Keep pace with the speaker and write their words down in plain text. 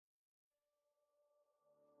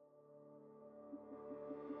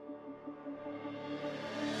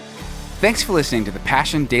Thanks for listening to the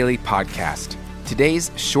Passion Daily Podcast.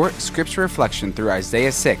 Today's short scripture reflection through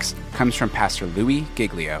Isaiah 6 comes from Pastor Louis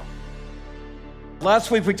Giglio.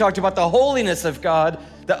 Last week we talked about the holiness of God,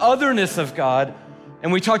 the otherness of God,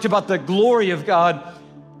 and we talked about the glory of God.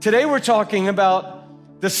 Today we're talking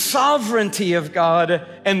about the sovereignty of God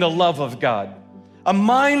and the love of God. A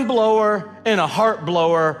mind blower and a heart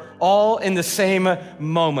blower all in the same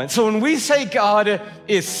moment. So when we say God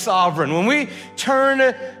is sovereign, when we turn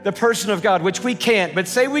the person of God, which we can't, but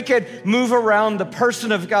say we could move around the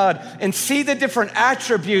person of God and see the different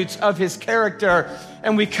attributes of his character,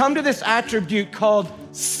 and we come to this attribute called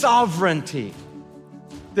sovereignty.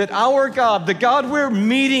 That our God, the God we're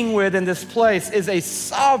meeting with in this place, is a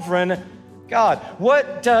sovereign God.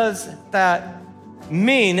 What does that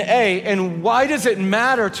mean, and why does it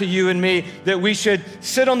matter to you and me that we should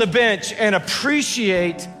sit on the bench and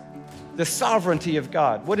appreciate the sovereignty of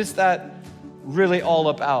God? What is that really all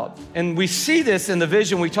about? And we see this in the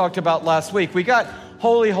vision we talked about last week. We got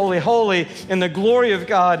holy, holy, holy in the glory of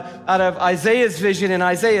God out of Isaiah's vision in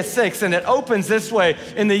Isaiah 6, and it opens this way.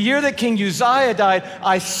 In the year that King Uzziah died,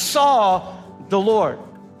 I saw the Lord.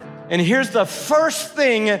 And here's the first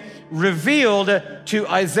thing revealed to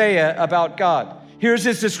Isaiah about God. Here's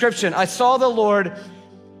his description. I saw the Lord.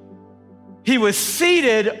 He was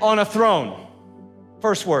seated on a throne.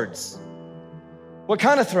 First words. What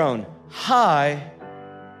kind of throne? High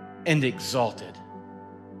and exalted.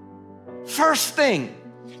 First thing,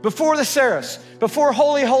 before the seraphs, before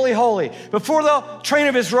holy, holy, holy, before the train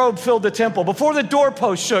of his robe filled the temple, before the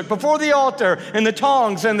doorpost shook, before the altar and the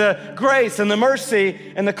tongs and the grace and the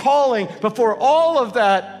mercy and the calling, before all of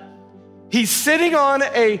that, he's sitting on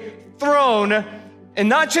a throne. And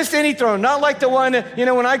not just any throne, not like the one,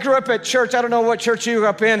 when I grew up at church, I don't know what church you grew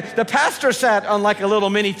up in, the pastor sat on like a little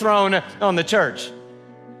mini throne on the church.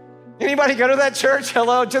 Anybody go to that church?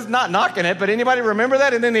 Hello, just not knocking it, but anybody remember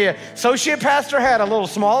that? And then the associate pastor had a little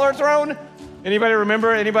smaller throne. Anybody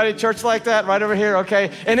remember anybody at church like that? Right over here,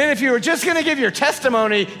 okay. And then if you were just gonna give your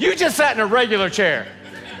testimony, you just sat in a regular chair.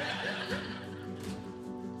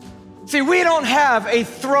 See, we don't have a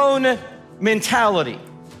throne mentality.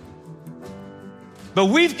 But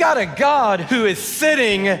we've got a God who is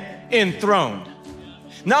sitting enthroned.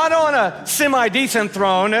 Not on a semi-decent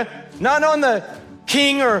throne, not on the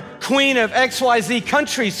king or queen of XYZ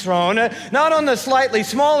country's throne, not on the slightly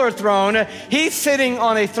smaller throne. He's sitting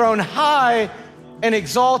on a throne high and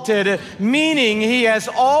exalted, meaning he has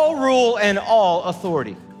all rule and all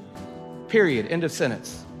authority. Period. End of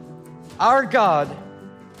sentence. Our God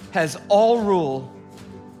has all rule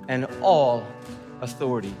and all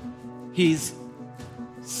authority. He's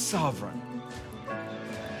sovereign.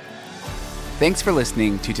 Thanks for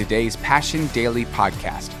listening to today's Passion Daily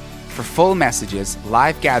Podcast. For full messages,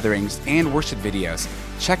 live gatherings, and worship videos,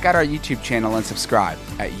 check out our YouTube channel and subscribe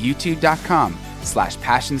at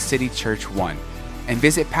youtube.com/PassionCityChurch1 and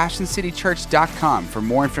visit PassionCityChurch.com for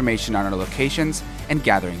more information on our locations and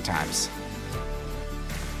gathering times.